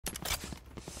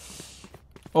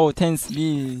Oh, Tenz,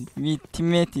 we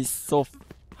teammate is so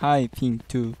high ping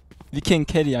too. We can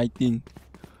carry, I think.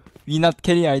 We not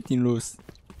carry, I think lose.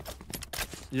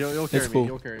 You'll Let's carry me. go.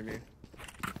 You'll carry me.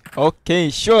 Okay,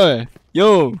 sure.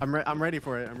 Yo. I'm ready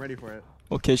for it. I'm ready for it.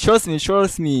 Okay, trust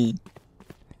me.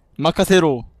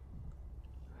 Makasero.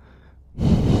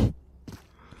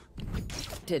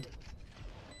 Did.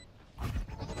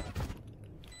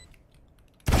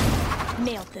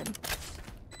 Nailed them.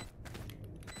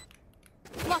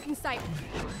 Blocking sight.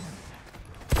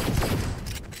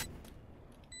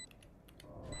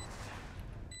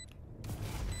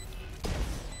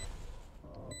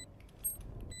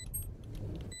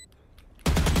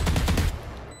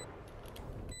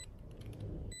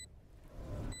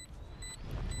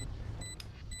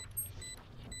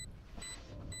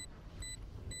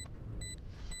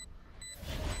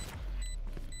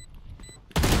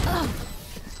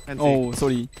 Oh,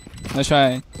 sorry. Nice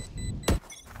try.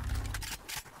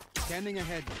 Scanning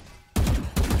ahead.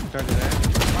 Start it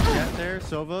there. Get there.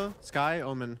 Sova. Sky.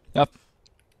 Omen. Yep.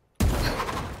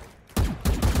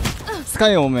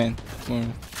 Sky Omen.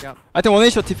 Yep. I think one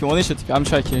shot TP. I'm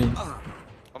trying to kill him.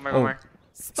 One more.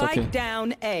 Spike okay.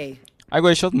 down A. I go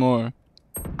a shot more.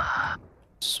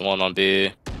 Just one on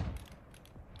B.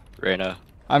 Reyna.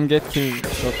 I'm get kill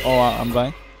shot. Oh, I'm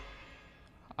blind.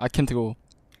 I can't go.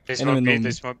 They Enemy smoke B, known.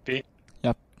 they smoke B.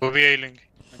 Yep. We'll be ailing.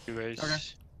 Thank you guys. Okay.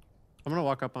 I'm gonna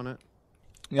walk up on it.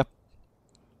 Yep.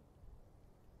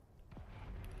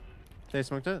 They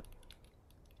smoked it.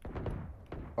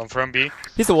 One from B.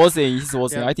 He was A.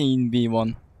 Yeah. I think in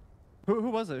B1. Who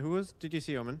was it? Did you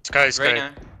see Omen? Sky.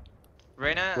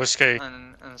 Reyna Was Sky.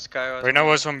 and Sky was. Reyna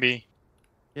was from B.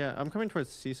 Yeah, I'm coming towards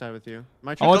C side with you.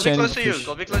 My I want Go be to close to you. push.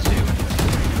 Go be close to you.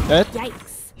 That?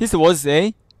 Yikes. He was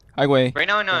A. I go A.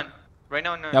 Reyna or none.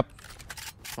 Reyna or none. Yep.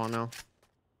 Oh no.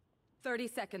 30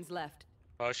 seconds left.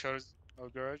 Shows. Oh,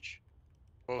 garage.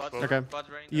 Bot, Both. Okay. bot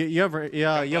Reyna. You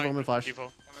have Omen flash.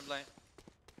 Default. Omen blind.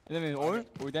 Enemy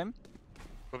all them.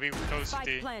 We'll be close to Spike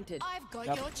D. planted. I've got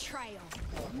Yep. your trail.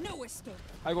 No escape.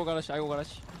 I go garage.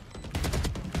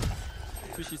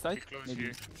 Sushi side. Be close Maybe.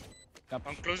 here. Yep.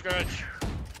 I'm close garage.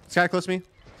 Sky, close me.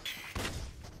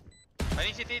 I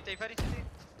need CT. Take 30 CT.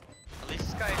 At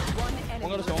least Sky. One enemy.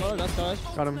 One garage. Last garage.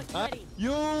 Got him. Ultimate ready.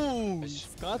 Yo!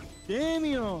 God damn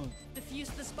you!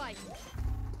 Defuse the spike.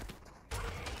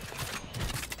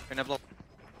 Reyna block.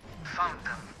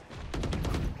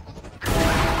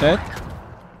 Dead?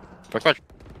 Back.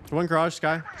 One garage,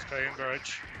 Sky. Sky in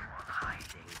garage.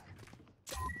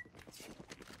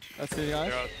 That's it,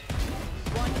 guys. They're out.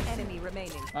 One enemy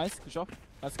remaining. Nice, good job.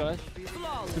 Last garage.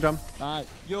 Flawless. Good job. Nice.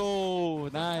 Yo,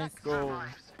 nice, go.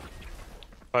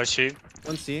 Shield.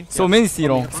 One C. So many C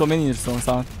long, so many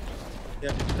sound.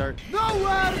 Yeah, start.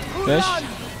 Dash.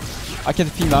 I can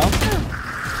pin now.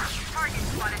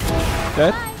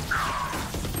 Dead?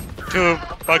 Two.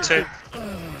 Backside.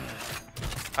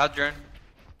 Out drone.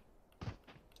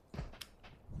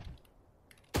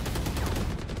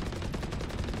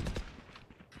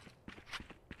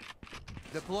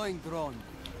 Deploying drone.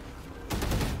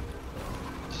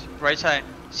 Right side.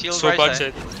 Seal So right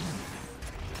backside. side.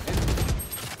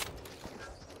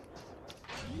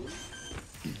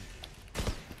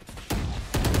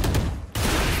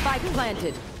 Spike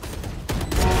planted.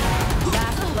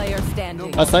 Last player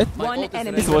standing. Last side? One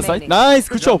enemy This was side. remaining. Nice,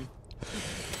 good job.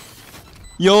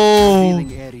 Yo!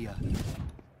 Healing area.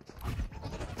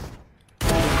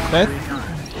 Dead?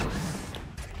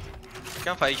 You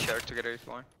can fight each other together if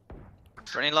you want.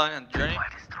 Running line and journey.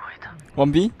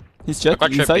 1B. He's jet Back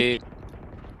trip inside. B.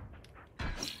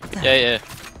 Yeah.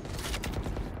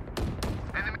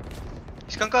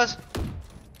 He's concussed.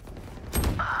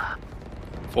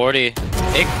 40.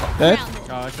 Dead?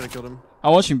 Oh, I should have killed him.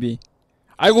 I'm watching B.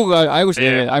 I go,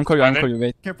 Yeah. I'm call you,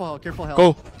 wait. Careful hell.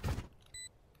 Go.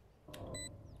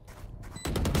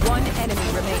 One enemy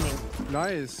remaining.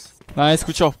 Nice. Nice,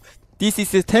 good job. This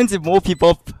is a 10 more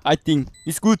people, I think.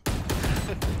 It's good.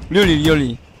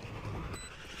 Really.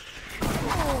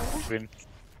 Win.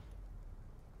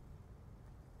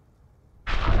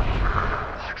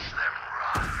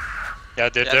 Yeah,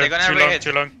 they're Yeah, they're gonna too break long, it.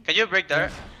 too long. Can you break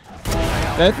there?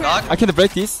 Dead? Knock. I can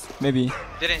break this, maybe.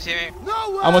 Didn't see me.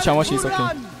 I'm watching, it's okay.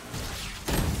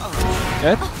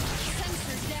 Dead?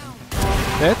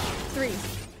 Dead? Three.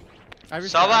 Every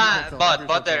Someone, side,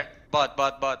 bot there. Bot.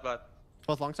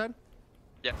 Both long side?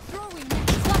 Throwing.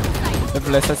 Blocking sight. Left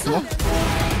left side small.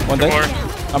 One dead.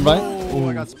 More. I'm blind. Oh,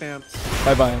 I got spammed.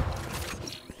 Bye bye.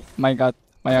 My god,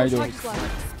 my idol.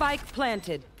 Spike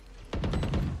planted.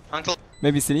 Uncle.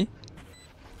 Maybe city?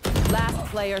 Last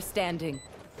player standing.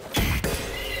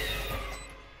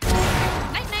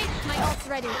 Night night. My ult's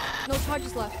ready. No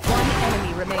charges left. One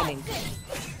enemy remaining.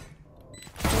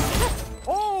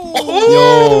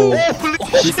 Yo,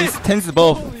 this is tense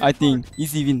buff. I think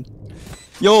easy win.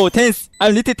 Yo, tense.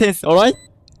 I'm little tense. All right.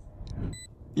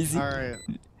 Easy. Alright.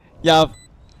 Yeah.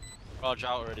 Raj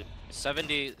out already.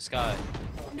 70 Sky.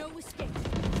 No escape.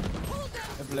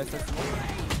 Two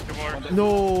more.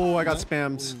 No, I got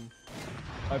spammed.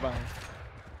 Bye bye.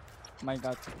 My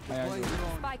God. My Deploying eyes.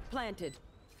 drone. Spike planted.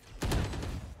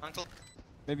 Uncle.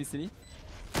 Maybe 3.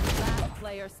 Last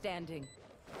player standing.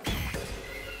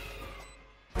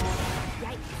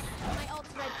 Yikes. My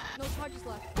ult's ready. No charges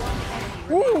left. One enemy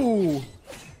remaining. Ooh.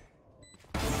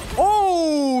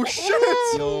 Oh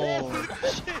shit! Yo.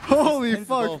 Holy Tense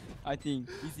fuck! buff. I think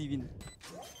easy win.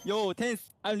 Yo, tense.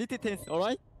 I'm little tense. All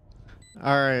right.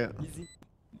 Alright. Easy.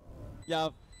 Yeah.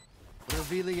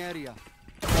 Revealing area.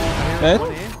 Dead.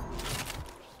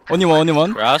 Only one. Only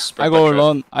one. Grass. I go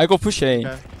run. I go push A.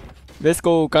 Okay. Let's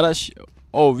go garage.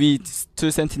 Oh, we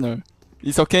 2 sentinel.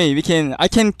 It's okay. We can. I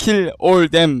can kill all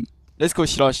them. Let's go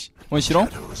rush. One shiro.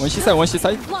 One C side. One C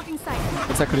side. Blocking sight.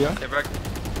 Looks like clear. They broke.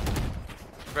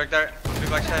 Broke there. Two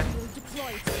backside.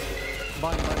 Deployed.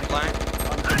 Blind.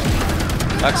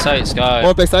 Backside Sky.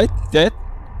 One backside. Dead.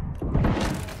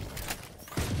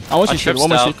 I want I you shoot. tripped One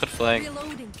more out. shoot. Could flank.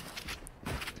 Reloading.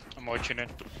 I'm watching it.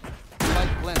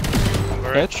 Spike planted.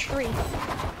 Converge. 3.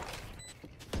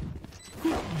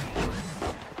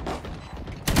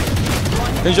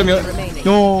 Can you show me? remaining.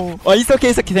 No. Oh, it's okay.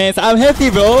 It's okay. Thanks. I'm happy,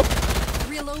 bro.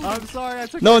 Reloading. I'm sorry, I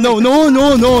took No, no, no,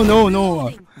 no, no, no, no.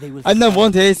 Reloading. I'm not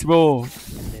one taste, bro.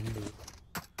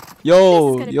 Yo, This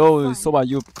is gonna be yo, fun. Soba,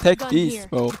 you take Gun this, here.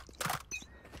 bro.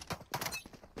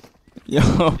 Yo.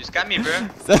 You just got me, bro.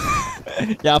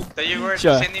 Yeah. So you were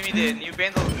Sure. sending me the new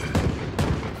bundle.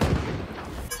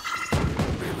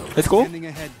 Let's go. Scanning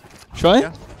ahead. Try?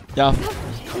 Yeah. Yeah.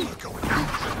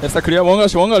 Let's start clear. One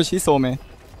garage, he's so man.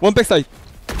 One backside.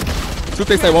 2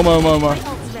 backside, one more. My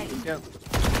ult's ready.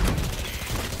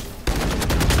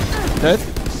 Dead?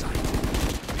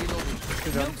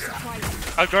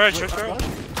 Garage. Garage.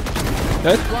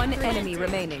 Dead? One enemy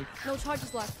remaining. No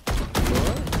charges left.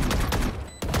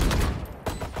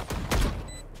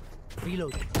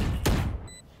 Reloading.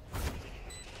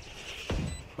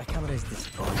 My camera is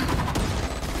destroyed.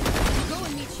 Go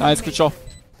and meet your Nice, good job.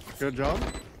 Good job.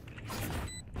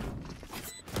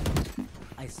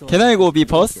 I saw Can I go B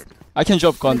first? I can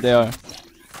drop gun there.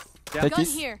 Yeah. Take gun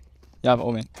this? here. Yeah,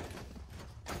 oh man.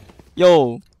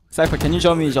 Yo, Cypher, can you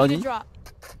join me, Need Johnny? to drop.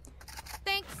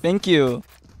 Thanks. Thank you.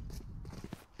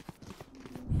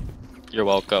 You're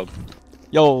welcome.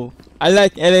 Yo, I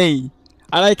like LA.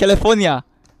 I like California.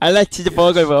 I like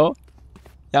cheeseburger, bro.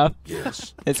 Yeah.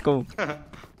 Yes. Let's go. How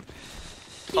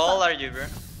old are you, bro?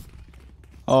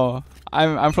 Oh,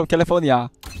 I'm from California,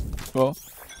 bro.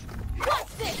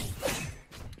 What's this?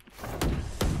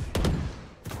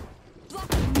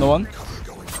 No one.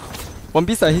 One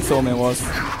beside his own man was.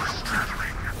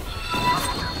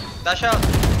 Dash out.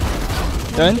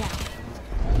 Then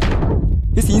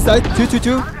he's inside.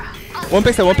 2. One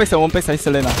backside.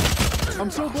 Selena. I'm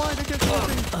so blind, I can't see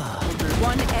anything.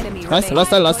 One enemy Nice.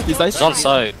 remaining. Last beside. It's on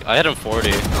site. I hit him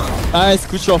 40. Nice.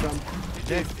 Good job.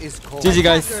 Death is cold. GG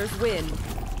guys. Attackers win.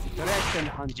 Direction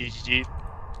hunt. GG.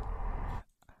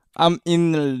 I'm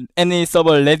in any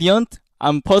server Radiant.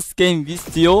 I'm post game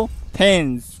with Idol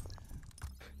Tenz.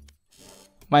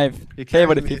 My You favorite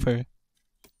carried me. people.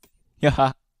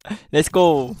 Yeah. Let's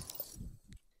go.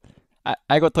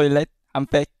 I go toilet. I'm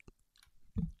back.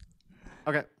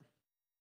 Okay.